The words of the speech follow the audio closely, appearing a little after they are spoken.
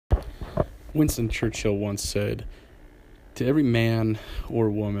Winston Churchill once said, "To every man or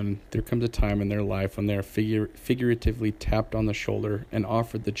woman, there comes a time in their life when they are figuratively tapped on the shoulder and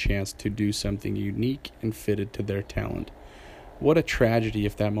offered the chance to do something unique and fitted to their talent. What a tragedy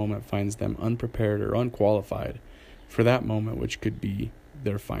if that moment finds them unprepared or unqualified for that moment which could be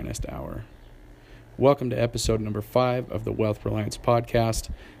their finest hour." Welcome to episode number 5 of the Wealth Reliance Podcast.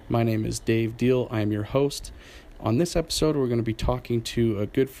 My name is Dave Deal. I am your host. On this episode, we're going to be talking to a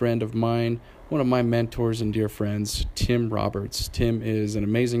good friend of mine, one of my mentors and dear friends, Tim Roberts. Tim is an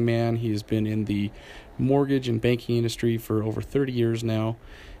amazing man. He has been in the mortgage and banking industry for over 30 years now,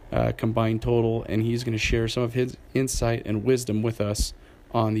 combined total, and he's going to share some of his insight and wisdom with us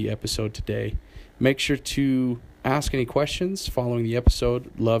on the episode today. Make sure to ask any questions following the episode.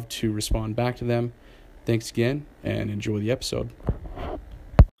 Love to respond back to them. Thanks again, and enjoy the episode.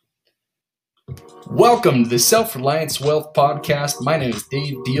 Welcome to the Self-Reliance Wealth Podcast. My name is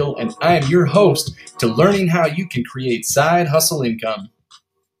Dave Deal, and I am your host to learning how you can create side hustle income.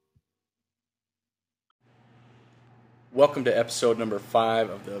 Welcome to episode number 5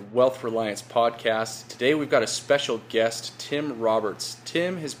 of the Wealth Reliance Podcast. Today we've got a special guest, Tim Roberts.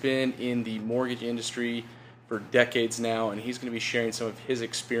 Tim has been in the mortgage industry for decades now, and he's going to be sharing some of his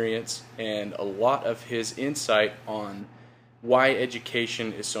experience and a lot of his insight on why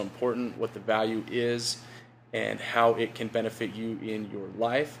education is so important, what the value is, and how it can benefit you in your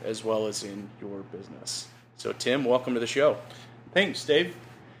life as well as in your business. So Tim, welcome to the show. Thanks, Dave.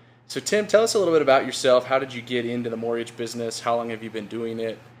 So Tim, tell us a little bit about yourself. How did you get into the mortgage business? How long have you been doing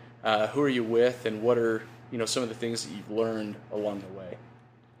it? Who are you with, and what are some of the things that you've learned along the way?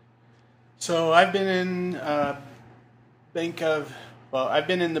 So I've been in I've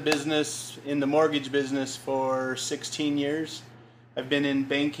been in the mortgage business for 16 years. I've been in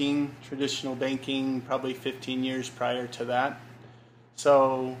banking, traditional banking, probably 15 years prior to that.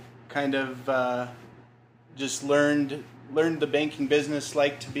 So kind of just learned the banking business,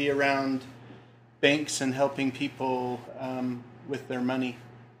 like to be around banks and helping people with their money.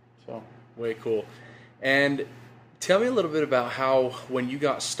 So way cool. And tell me a little bit about how, when you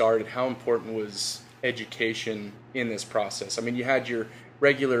got started, how important was education in this process? I mean, you had your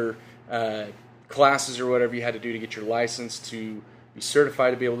regular classes or whatever you had to do to get your license to be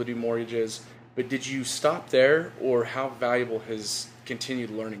certified to be able to do mortgages, but did you stop there, or how valuable has continued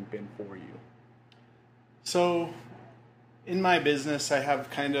learning been for you? So in my business, I have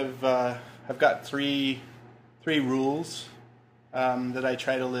I've got three rules that I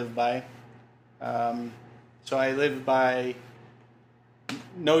try to live by. So I live by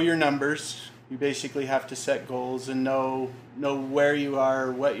know your numbers. You basically have to set goals and know where you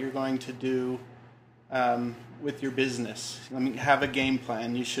are, what you're going to do with your business. I mean, have a game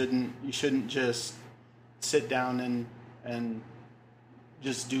plan. You shouldn't just sit down and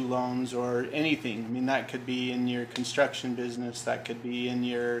just do loans or anything. I mean, that could be in your construction business. That could be in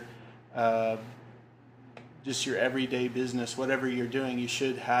your just your everyday business. Whatever you're doing, you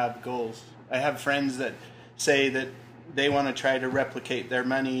should have goals. I have friends that say that they want to try to replicate their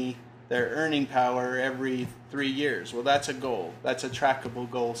earning power every 3 years. Well, that's a goal. That's a trackable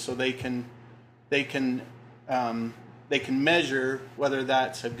goal, so they can measure whether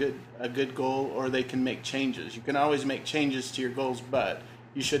that's a good goal, or they can make changes. You can always make changes to your goals, but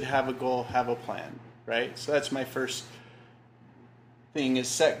you should have a goal, have a plan, right? So that's my first thing, is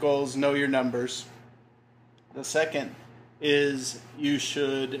set goals, know your numbers. The second is you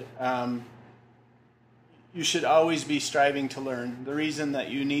should always be striving to learn. The reason that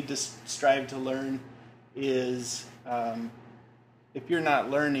you need to strive to learn is if you're not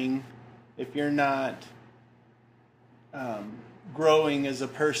learning, if you're not growing as a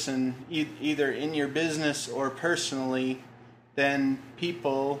person, either in your business or personally, then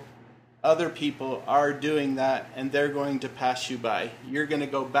other people are doing that, and they're going to pass you by. You're going to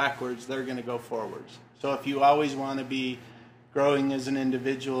go backwards, they're going to go forwards. So if you always want to be growing as an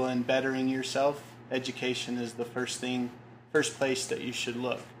individual and bettering yourself, education is the first place that you should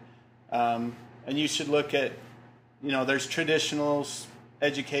look. And you should look at, there's traditional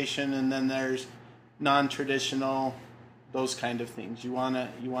education, and then there's non-traditional, those kind of things. You want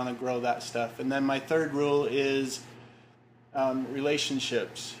to grow that stuff. And then my third rule is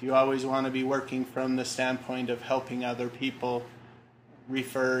relationships. You always want to be working from the standpoint of helping other people,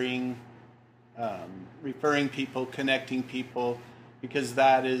 referring people, connecting people, because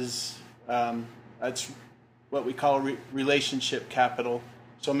that's what we call relationship capital.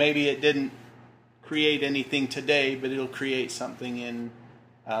 So maybe it didn't create anything today, but it'll create something in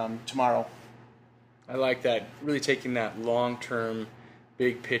tomorrow. I like that. Really taking that long-term,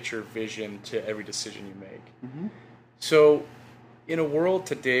 big picture vision to every decision you make. Mm-hmm. So In a world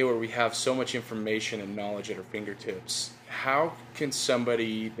today where we have so much information and knowledge at our fingertips, how can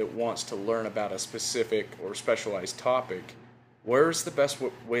somebody that wants to learn about a specific or specialized topic, where's the best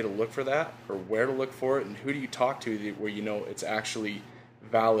way to look for that, or where to look for it, and who do you talk to where you know it's actually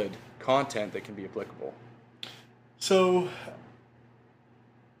valid content that can be applicable? So,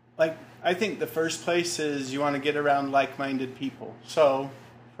 like, I think the first place is you want to get around like-minded people. So,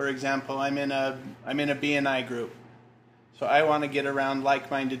 for example, I'm in a BNI group. So I want to get around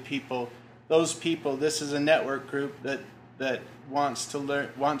like-minded people. Those people, this is a network group that wants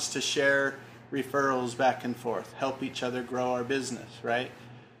to share referrals back and forth, help each other grow our business, right?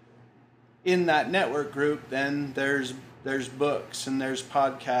 In that network group, then there's books and there's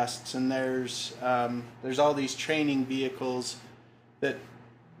podcasts and there's all these training vehicles that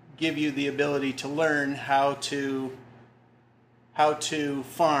give you the ability to learn how to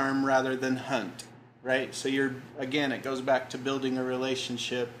farm rather than hunt, right? So it goes back to building a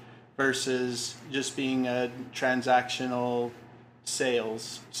relationship versus just being a transactional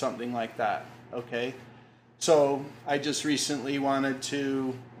sales, something like that, okay? So I just recently wanted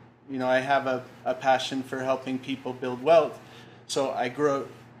to, I have a passion for helping people build wealth. So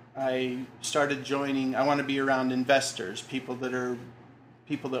I started joining, I want to be around investors, people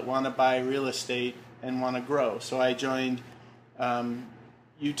that want to buy real estate and want to grow. So I joined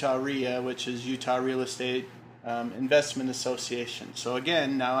Utah REIA, which is Utah Real Estate Investment Association. So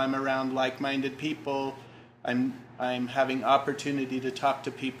again, now I'm around like-minded people. I'm having opportunity to talk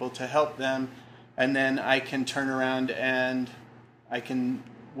to people to help them, and then I can turn around and I can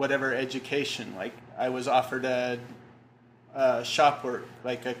whatever education. Like I was offered a shop work,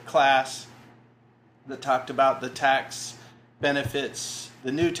 like a class that talked about the tax benefits,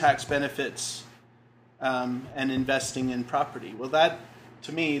 the new tax benefits, and investing in property. Well,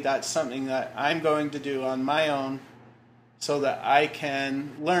 to me, that's something that I'm going to do on my own so that I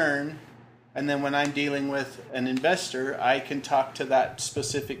can learn. And then when I'm dealing with an investor, I can talk to that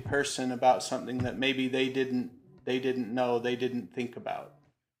specific person about something that maybe they didn't know, they didn't think about,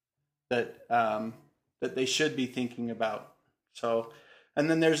 that they should be thinking about. So, and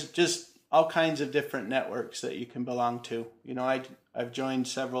then there's just all kinds of different networks that you can belong to. I've joined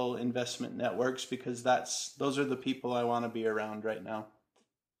several investment networks because those are the people I want to be around right now.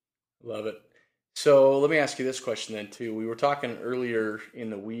 Love it. So let me ask you this question then too. We were talking earlier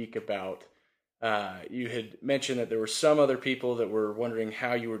in the week about you had mentioned that there were some other people that were wondering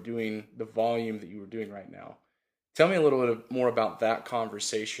how you were doing the volume that you were doing right now. Tell me a little bit more about that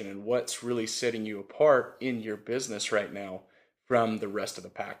conversation and what's really setting you apart in your business right now from the rest of the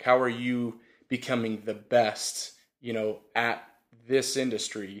pack. How are you becoming the best, at this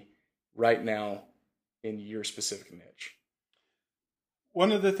industry right now in your specific niche?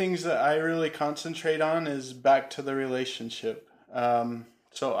 One of the things that I really concentrate on is back to the relationship.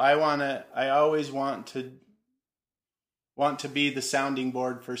 So I always want to be the sounding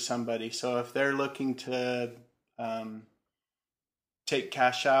board for somebody. So if they're looking to take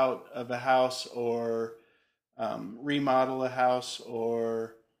cash out of a house or remodel a house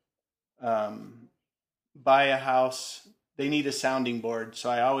or buy a house, they need a sounding board. So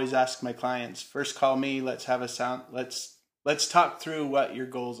I always ask my clients, first call me, let's talk through what your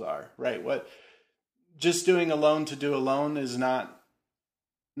goals are, right? Just doing a loan to do a loan is not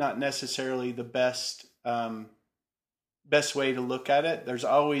necessarily the best way to look at it. There's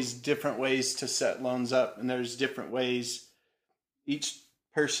always different ways to set loans up, and there's different ways. Each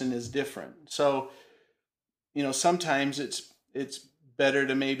person is different. So, sometimes it's better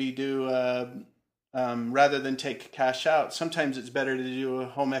to maybe do rather than take cash out. Sometimes it's better to do a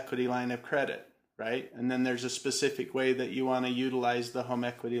home equity line of credit. Right? And then there's a specific way that you want to utilize the home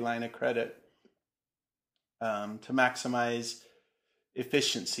equity line of credit to maximize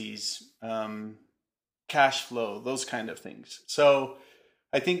efficiencies, cash flow, those kind of things. So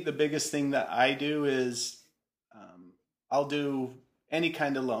I think the biggest thing that I do is I'll do any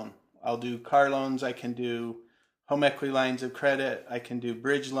kind of loan. I'll do car loans. I can do home equity lines of credit. I can do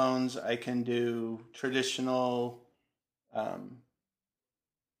bridge loans. I can do traditional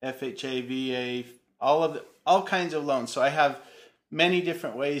FHA, VA, all kinds of loans. So I have many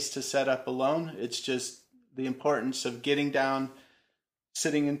different ways to set up a loan. It's just the importance of getting down,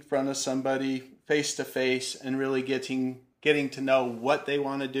 sitting in front of somebody face to face, and really getting to know what they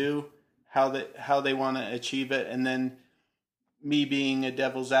want to do, how they want to achieve it, and then me being a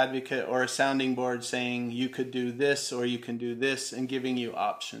devil's advocate or a sounding board saying you could do this or you can do this, and giving you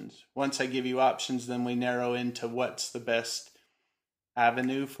options. Once I give you options, then we narrow into what's the best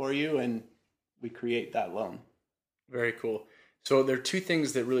avenue for you, and we create that loan. Very cool. So there are two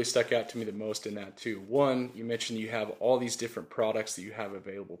things that really stuck out to me the most in that too. One, you mentioned you have all these different products that you have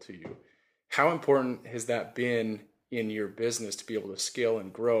available to you. How important has that been in your business to be able to scale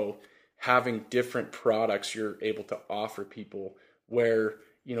and grow, having different products you're able to offer people where,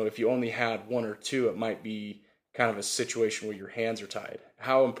 if you only had one or two, it might be kind of a situation where your hands are tied.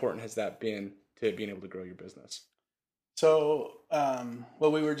 How important has that been to being able to grow your business? So,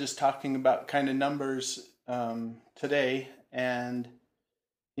 well, we were just talking about kind of numbers today, and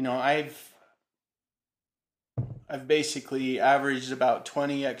I've basically averaged about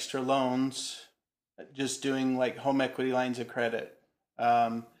 20 extra loans just doing like home equity lines of credit.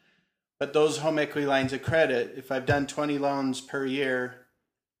 But those home equity lines of credit, if I've done 20 loans per year,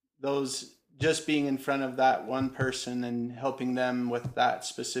 those just being in front of that one person and helping them with that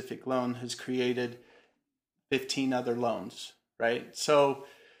specific loan has created 15 other loans, right? So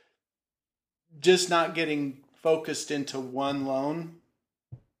just not getting focused into one loan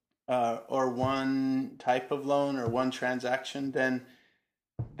or one type of loan or one transaction, then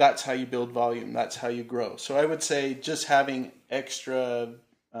that's how you build volume. That's how you grow. So I would say just having extra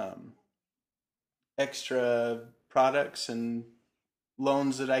products and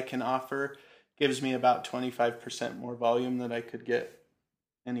loans that I can offer gives me about 25% more volume that I could get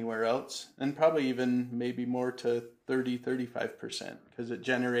anywhere else, and probably even maybe more to 35% because it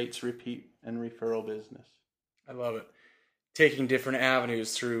generates repeat and referral business. I love it. Taking different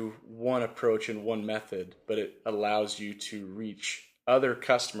avenues through one approach and one method, but it allows you to reach other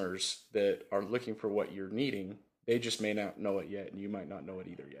customers that are looking for what you're needing. They just may not know it yet, and you might not know it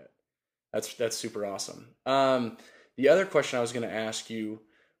either yet. That's super awesome. The other question I was going to ask you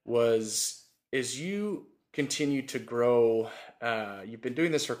was, as you continue to grow, you've been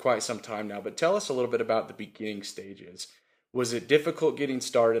doing this for quite some time now, but tell us a little bit about the beginning stages. Was it difficult getting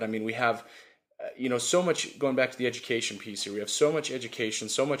started? I mean, we have, so much, going back to the education piece here, we have so much education,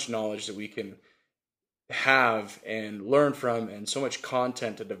 so much knowledge that we can have and learn from, and so much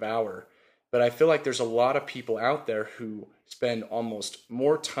content to devour. But I feel like there's a lot of people out there who spend almost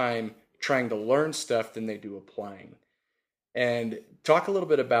more time trying to learn stuff than they do applying. And talk a little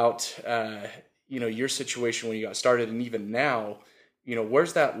bit about, your situation when you got started, and even now,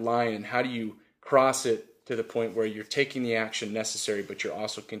 where's that line, and how do you cross it to the point where you're taking the action necessary, but you're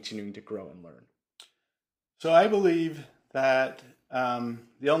also continuing to grow and learn? So I believe that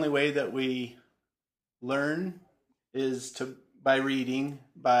the only way that we learn is by reading,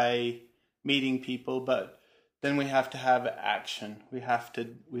 by meeting people, but then we have to have action. We have to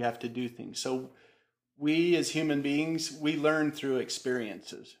do things. So we as human beings, we learn through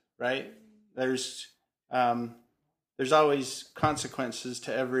experiences, right? There's always consequences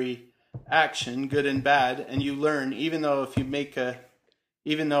to every action, good and bad, and you learn. Even though if you make a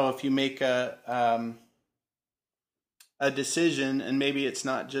decision, and maybe it's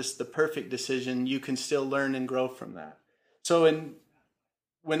not just the perfect decision, you can still learn and grow from that. So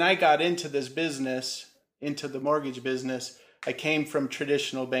when I got into this business, into the mortgage business, I came from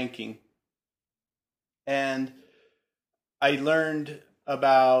traditional banking. And I learned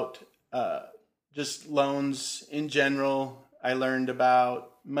about just loans in general. I learned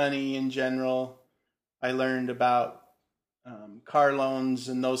about money in general. I learned about car loans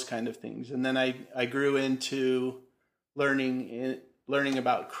and those kind of things. And then I grew into learning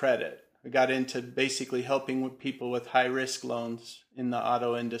about credit. I got into basically helping with people with high risk loans in the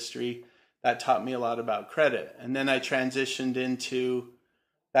auto industry. That taught me a lot about credit. And then I transitioned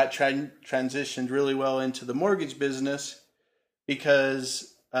really well into the mortgage business,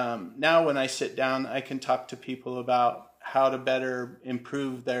 because now when I sit down, I can talk to people about how to better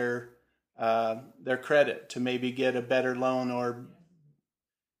improve their credit to maybe get a better loan or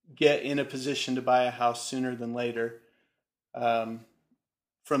get in a position to buy a house sooner than later.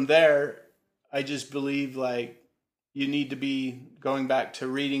 From there, I just believe like you need to be going back to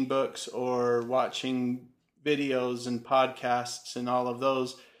reading books or watching videos and podcasts and all of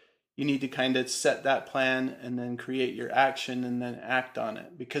those. You need to kind of set that plan and then create your action and then act on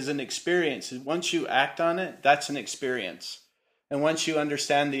it. Because an experience, once you act on it, that's an experience. And once you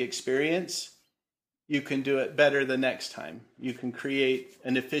understand the experience, you can do it better the next time. You can create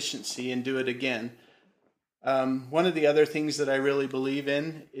an efficiency and do it again. One of the other things that I really believe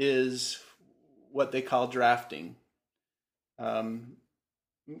in is what they call drafting.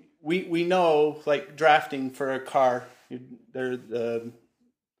 We know, like drafting for a car, they're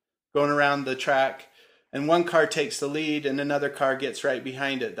going around the track, and one car takes the lead and another car gets right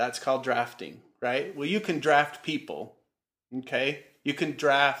behind it. That's called drafting, right? Well, you can draft people, okay? You can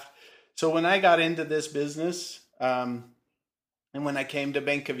draft. So when I got into this business, and when I came to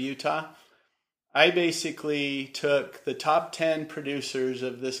Bank of Utah, I basically took the top 10 producers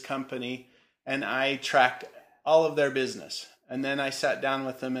of this company and I tracked all of their business. And then I sat down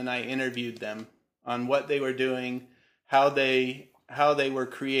with them and I interviewed them on what they were doing, how they were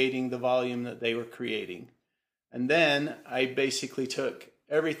creating the volume that they were creating. And then I basically took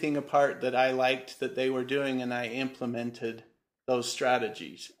everything apart that I liked that they were doing and I implemented those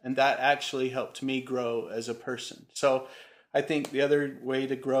strategies. And that actually helped me grow as a person. So I think the other way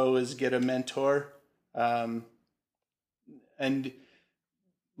to grow is get a mentor, and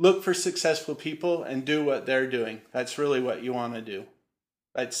look for successful people and do what they're doing. That's really what you want to do.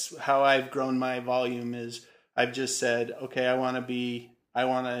 That's how I've grown my volume. Is I've just said, okay, I want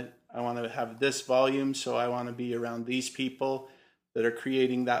to have this volume, so I want to be around these people that are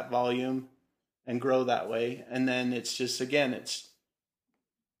creating that volume and grow that way. And then it's just, again, it's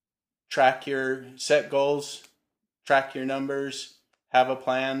set goals, track your numbers, have a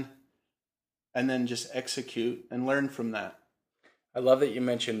plan, and then just execute and learn from that. I love that you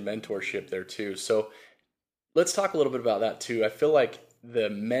mentioned mentorship there too. So let's talk a little bit about that too. I feel like the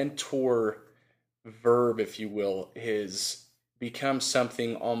mentor verb, if you will, has become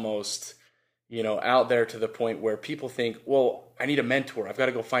something almost, out there to the point where people think, well, I need a mentor. I've got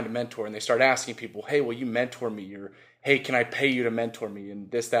to go find a mentor. And they start asking people, hey, will you mentor me? Or, hey, can I pay you to mentor me? And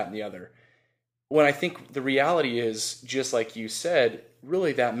this, that, and the other. When I think the reality is, just like you said,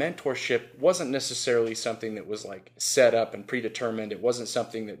 really that mentorship wasn't necessarily something that was like set up and predetermined. It wasn't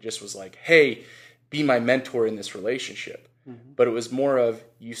something that just was like, hey, be my mentor in this relationship. Mm-hmm. But it was more of,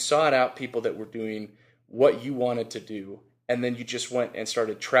 you sought out people that were doing what you wanted to do. And then you just went and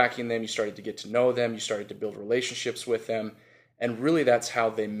started tracking them. You started to get to know them. You started to build relationships with them. And really that's how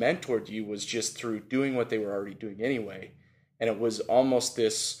they mentored you, was just through doing what they were already doing anyway. And it was almost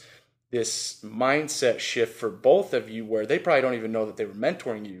this mindset shift for both of you, where they probably don't even know that they were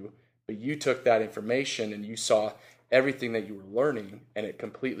mentoring you, but you took that information and you saw everything that you were learning, and it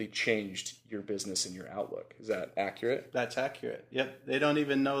completely changed your business and your outlook. Is that accurate? That's accurate. Yep. They don't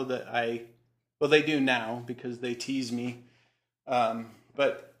even know that well, they do now because they tease me.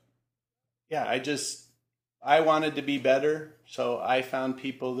 But yeah, I wanted to be better. So I found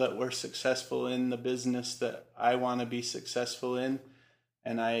people that were successful in the business that I want to be successful in.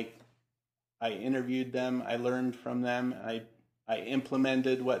 And I interviewed them. I learned from them. I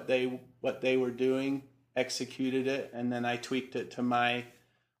implemented what they were doing, executed it, and then I tweaked it to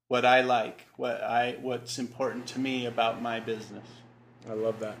what I like, what's important to me about my business. I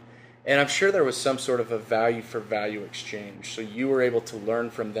love that. And I'm sure there was some sort of a value for value exchange. So you were able to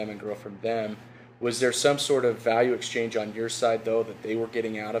learn from them and grow from them. Was there some sort of value exchange on your side, though, that they were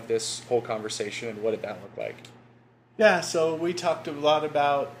getting out of this whole conversation, and what did that look like? Yeah, so we talked a lot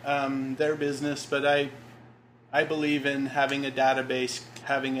about their business, but I believe in having a database,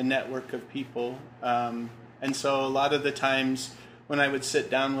 having a network of people. And so a lot of the times when I would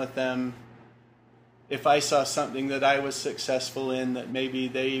sit down with them, if I saw something that I was successful in that maybe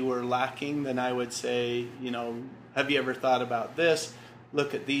they were lacking, then I would say, have you ever thought about this?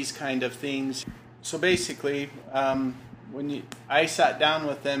 Look at these kind of things. So basically, I sat down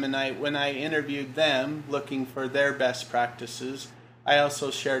with them, and when I interviewed them looking for their best practices, I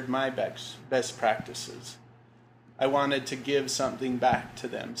also shared my best practices. I wanted to give something back to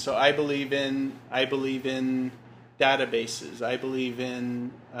them. So I believe in databases. I believe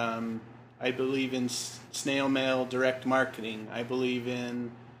in snail mail direct marketing. I believe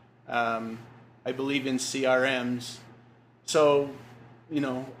in CRMs. So,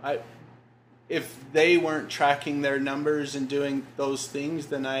 if they weren't tracking their numbers and doing those things,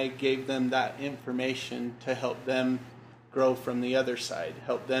 then I gave them that information to help them grow from the other side,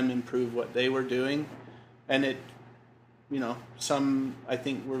 help them improve what they were doing. And I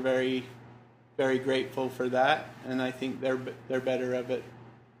think we're very, very grateful for that, and I think they're better of it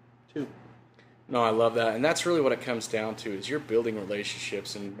too. No, I love that. And that's really what it comes down to, is you're building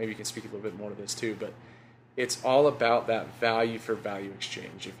relationships, and maybe you can speak a little bit more to this too, but it's all about that value for value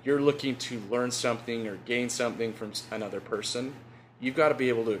exchange. If you're looking to learn something or gain something from another person, you've got to be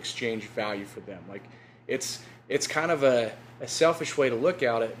able to exchange value for them. Like it's kind of a selfish way to look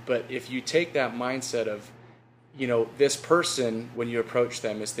at it, but if you take that mindset of, this person, when you approach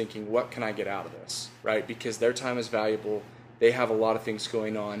them, is thinking, what can I get out of this, right? Because their time is valuable. They have a lot of things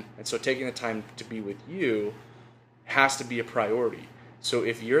going on. And so taking the time to be with you has to be a priority. So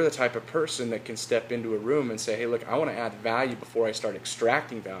if you're the type of person that can step into a room and say, hey, look, I want to add value before I start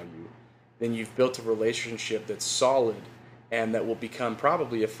extracting value, then you've built a relationship that's solid and that will become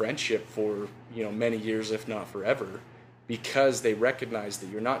probably a friendship for, many years, if not forever, because they recognize that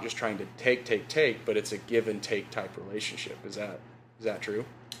you're not just trying to take, but it's a give and take type relationship. Is that true?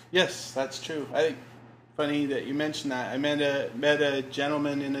 Yes, that's true. I think funny that you mentioned that. I met a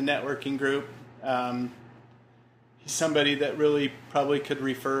gentleman in a networking group. He's somebody that really probably could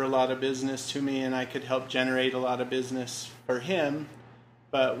refer a lot of business to me, and I could help generate a lot of business for him.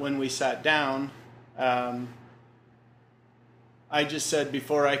 But when we sat down, I just said,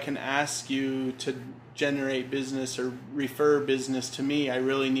 before I can ask you to generate business or refer business to me, I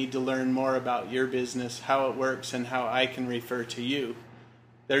really need to learn more about your business, how it works, and how I can refer to you.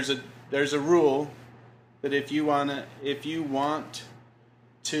 There's a rule that if you want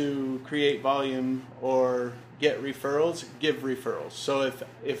to create volume or get referrals, give referrals. So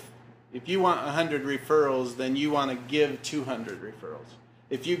if you want 100 referrals, then you want to give 200 referrals.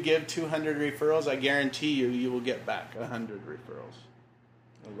 If you give 200 referrals, I guarantee you will get back 100 referrals.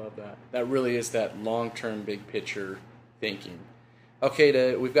 I love that. That really is that long-term, big picture thinking.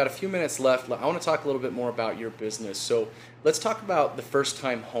 Okay, we've got a few minutes left. I want to talk a little bit more about your business. So let's talk about the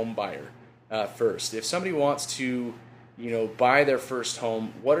first-time home buyer first. If somebody wants to, buy their first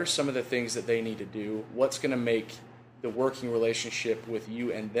home, what are some of the things that they need to do? What's going to make the working relationship with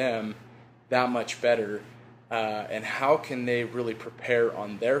you and them that much better? And how can they really prepare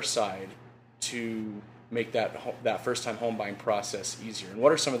on their side to make that first-time home buying process easier? And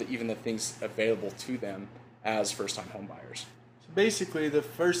what are some of the things available to them as first-time home buyers? So basically, the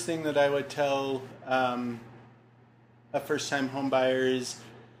first thing that I would tell a first-time home buyer is,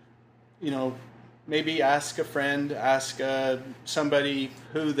 maybe ask a friend, ask somebody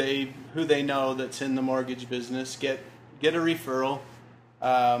who they know that's in the mortgage business. Get a referral.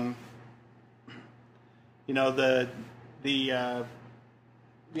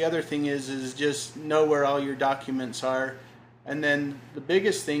 The other thing is just know where all your documents are, and then the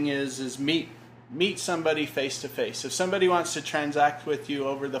biggest thing is meet somebody face to face. If somebody wants to transact with you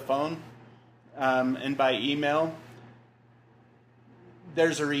over the phone and by email,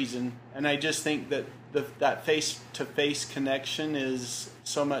 there's a reason, and I just think that that face to face connection is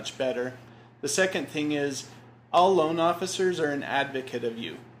so much better. The second thing is all loan officers are an advocate of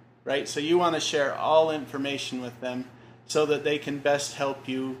you. Right? So you want to share all information with them so that they can best help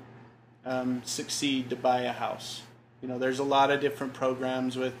you succeed to buy a house. There's a lot of different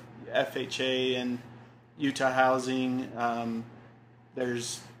programs with FHA and Utah Housing.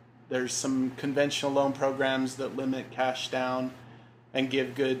 There's some conventional loan programs that limit cash down and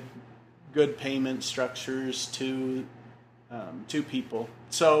give good payment structures to people.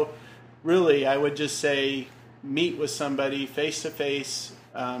 So really, I would just say meet with somebody face to face.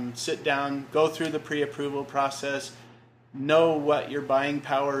 Sit down, go through the pre-approval process, know what your buying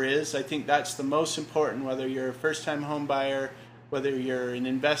power is. I think that's the most important, whether you're a first-time home buyer, whether you're an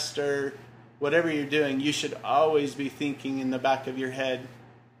investor, whatever you're doing, you should always be thinking in the back of your head,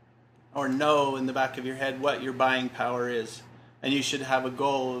 or know in the back of your head what your buying power is. And you should have a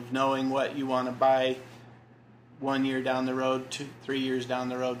goal of knowing what you want to buy 1 year down the road, 3 years down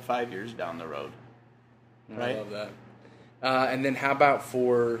the road, 5 years down the road. Right? I love that. And then how about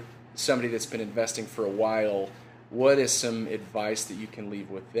for somebody that's been investing for a while, what is some advice that you can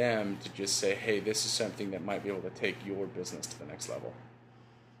leave with them to just say, hey, this is something that might be able to take your business to the next level?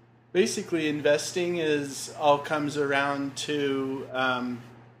 Basically, investing all comes around to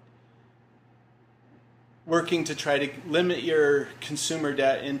working to try to limit your consumer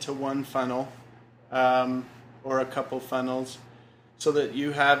debt into one funnel or a couple funnels so that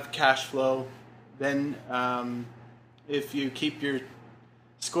you have cash flow. Then if you keep your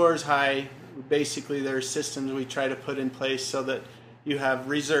scores high, basically there are systems we try to put in place so that you have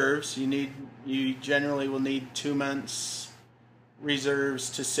reserves. You generally will need 2 months reserves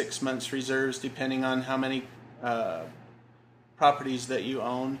to 6 months reserves, depending on how many properties that you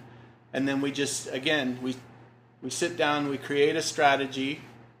own. And then we sit down, we create a strategy.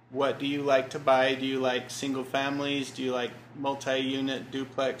 What do you like to buy? Do you like single families? Do you like multi-unit,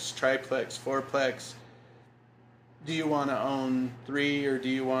 duplex, triplex, fourplex? Do you want to own 3, or do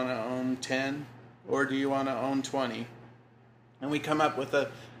you want to own 10, or do you want to own 20? And we come up with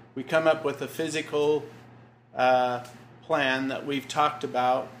a physical plan that we've talked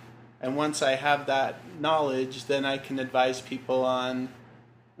about. And once I have that knowledge, then I can advise people on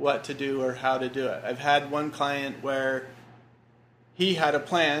what to do or how to do it. I've had one client where he had a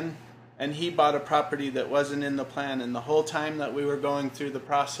plan and he bought a property that wasn't in the plan, and the whole time that we were going through the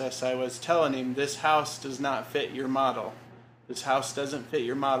process, I was telling him, this house does not fit your model. This house doesn't fit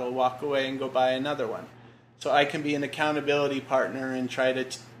your model. Walk away and go buy another one. So I can be an accountability partner and try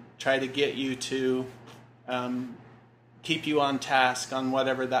to get you to keep you on task on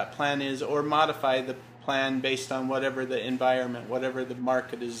whatever that plan is, or modify the plan based on whatever the environment, whatever the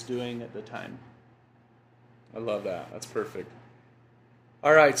market is doing at the time. I love that. That's perfect.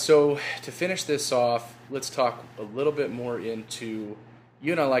 All right, so to finish this off, let's talk a little bit more into,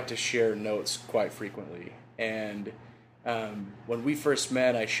 you and I like to share notes quite frequently. And when we first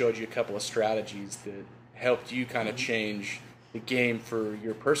met, I showed you a couple of strategies that helped you kind of change the game for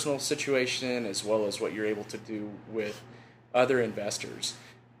your personal situation as well as what you're able to do with other investors.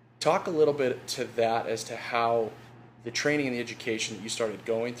 Talk a little bit to that as to how the training and the education that you started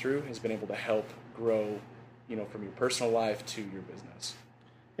going through has been able to help grow, from your personal life to your business.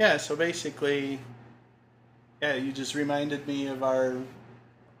 Yeah, so basically, you just reminded me of our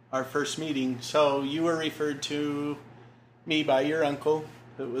first meeting. So you were referred to me by your uncle,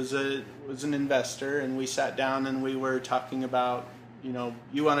 that was an investor, and we sat down and we were talking about,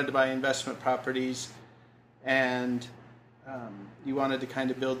 you wanted to buy investment properties, and you wanted to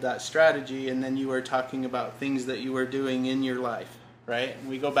kind of build that strategy, and then you were talking about things that you were doing in your life, right? And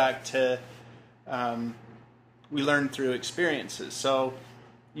we go back to we learned through experiences. So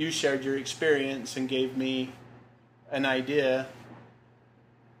you shared your experience and gave me an idea.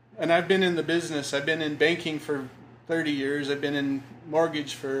 And I've been in the business. I've been in banking for 30 years. I've been in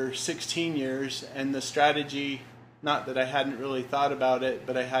mortgage for 16 years. And the strategy, not that I hadn't really thought about it,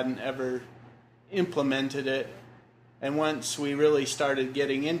 but I hadn't ever implemented it. And once we really started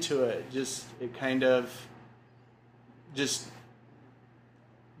getting into it, it kind of just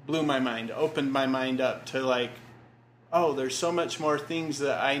blew my mind, opened my mind up to like, oh, there's so much more things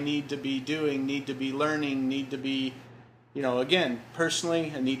that I need to be doing, need to be learning, need to be, again,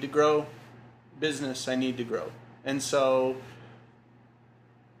 personally, I need to grow. Business, I need to grow. And so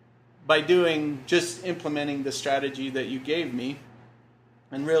by just implementing the strategy that you gave me,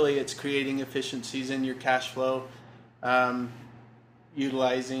 and really it's creating efficiencies in your cash flow,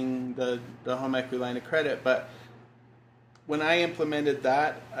 utilizing the home equity line of credit. But when I implemented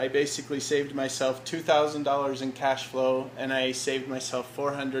that, I basically saved myself $2,000 in cash flow, and I saved myself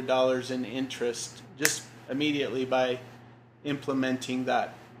 $400 in interest just immediately by implementing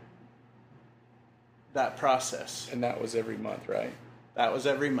that process. And that was every month, right? That was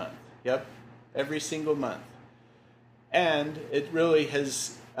every month. Yep, every single month. And it really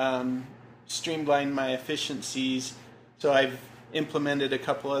has streamlined my efficiencies. So I've implemented a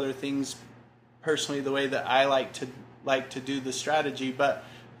couple other things personally, the way that I like to do the strategy. But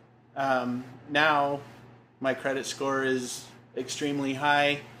now my credit score is extremely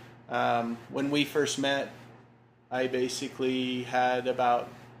high. When we first met, I basically had about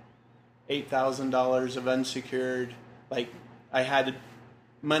 $8,000 of unsecured, I had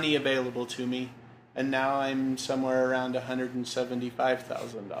money available to me, and now I'm somewhere around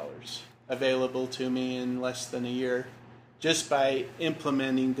 $175,000 available to me in less than a year, just by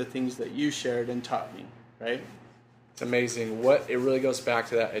implementing the things that you shared and taught me, right? It's amazing. It really goes back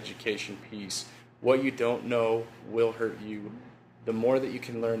to that education piece. What you don't know will hurt you. The more that you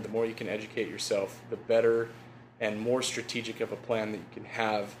can learn, the more you can educate yourself, the better and more strategic of a plan that you can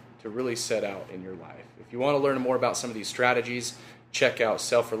have to really set out in your life. If you want to learn more about some of these strategies, check out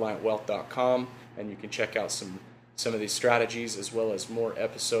selfreliantwealth.com, and you can check out some of these strategies as well as more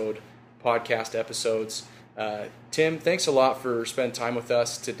podcast episodes. Tim, thanks a lot for spending time with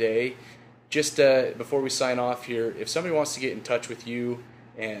us today. Just before we sign off here, if somebody wants to get in touch with you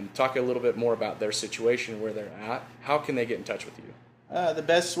and talk a little bit more about their situation, where they're at, how can they get in touch with you? The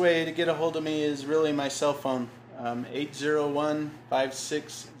best way to get a hold of me is really my cell phone,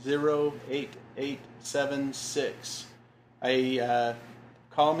 801-560-8876.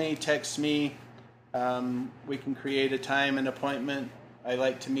 Call me, text me. We can create a time and appointment. I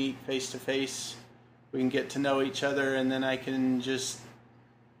like to meet face-to-face. We can get to know each other, and then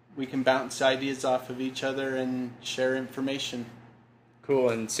we can bounce ideas off of each other and share information. Cool,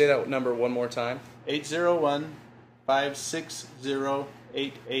 and say that number one more time.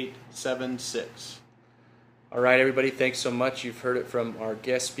 801-560-8876. All right, everybody, thanks so much. You've heard it from our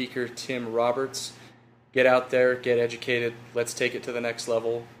guest speaker, Tim Roberts. Get out there, get educated. Let's take it to the next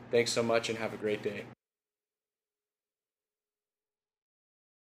level. Thanks so much, and have a great day.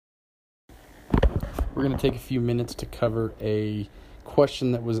 We're going to take a few minutes to cover a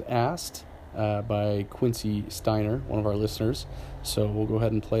question that was asked by Quincy Steiner, one of our listeners. So we'll go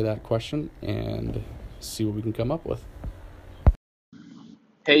ahead and play that question and see what we can come up with.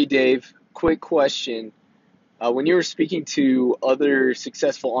 Hey, Dave, quick question. When you were speaking to other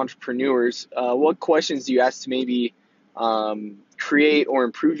successful entrepreneurs, what questions do you ask to maybe create or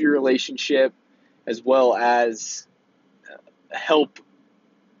improve your relationship, as well as help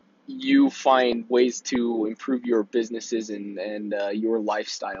you find ways to improve your businesses and your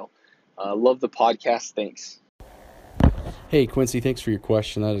lifestyle? Love the podcast. Thanks. Hey, Quincy, thanks for your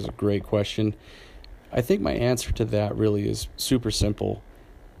question. That is a great question. I think my answer to that really is super simple.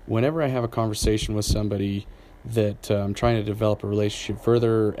 whenever I have a conversation with somebody that I'm trying to develop a relationship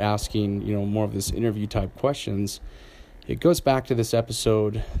further, asking, more of this interview type questions, it goes back to this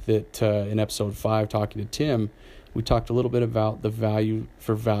episode that in episode 5, talking to Tim, we talked a little bit about the value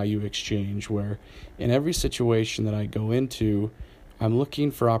for value exchange, where in every situation that I go into, I'm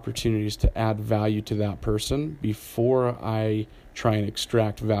looking for opportunities to add value to that person before I try and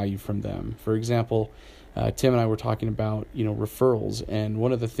extract value from them. For example, Tim and I were talking about, referrals. And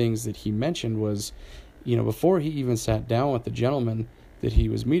one of the things that he mentioned was, before he even sat down with the gentleman that he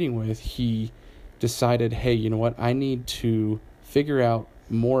was meeting with, he decided, hey, you know what? I need to figure out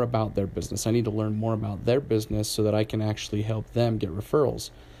more about their business. I need to learn more about their business so that I can actually help them get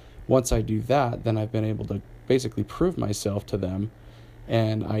referrals. Once I do that, then I've been able to basically prove myself to them,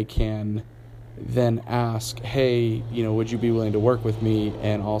 and I can then ask, hey, would you be willing to work with me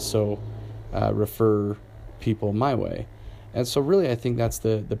and also refer people my way? And so really, I think that's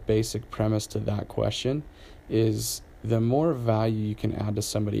the basic premise to that question, is the more value you can add to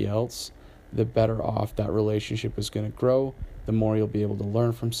somebody else, the better off that relationship is going to grow, the more you'll be able to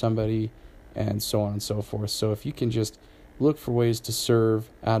learn from somebody, and so on and so forth. So if you can just look for ways to serve,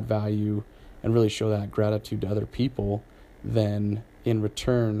 add value, and really show that gratitude to other people, then in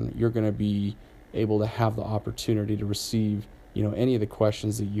return, you're going to be able to have the opportunity to receive, any of the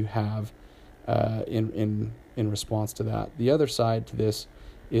questions that you have in response to that. The other side to this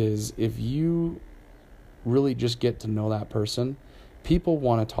is, if you really just get to know that person, people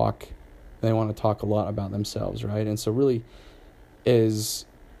want to talk. They want to talk a lot about themselves, right? And so really, as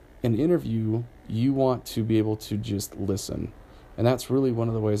an interview, you want to be able to just listen. And that's really one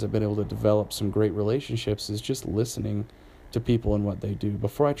of the ways I've been able to develop some great relationships, is just listening to people and what they do.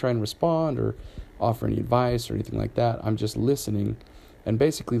 Before I try and respond or offer any advice or anything like that, I'm just listening and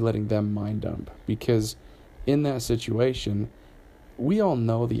basically letting them mind dump. Because in that situation, we all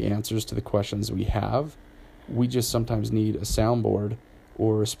know the answers to the questions we have. We just sometimes need a soundboard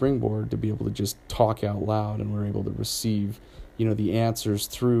or a springboard to be able to just talk out loud, and we're able to receive, the answers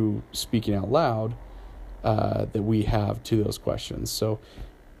through speaking out loud that we have to those questions. So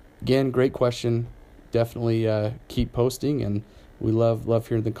again, great question. Definitely keep posting, and we love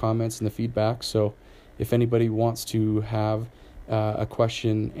hearing the comments and the feedback. So if anybody wants to have a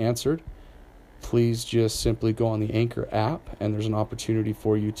question answered, please just simply go on the Anchor app, and there's an opportunity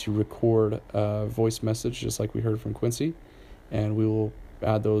for you to record a voice message, just like we heard from Quincy, and we will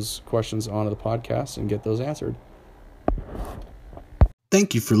add those questions onto the podcast and get those answered.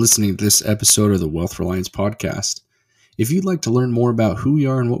 Thank you for listening to this episode of the Wealth Reliance Podcast. If you'd like to learn more about who we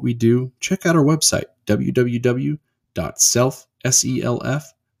are and what we do, check out our website,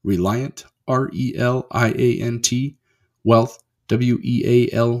 www.self-reliant, RELIANT, wealth,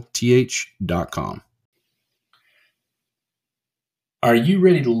 WEALTH.com. Are you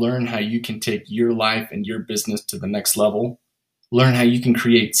ready to learn how you can take your life and your business to the next level? Learn how you can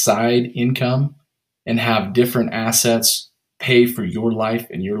create side income and have different assets pay for your life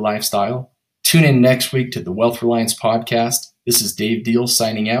and your lifestyle? Tune in next week to the Wealth Reliance Podcast. This is Dave Deal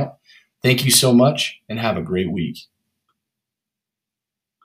signing out. Thank you so much, and have a great week.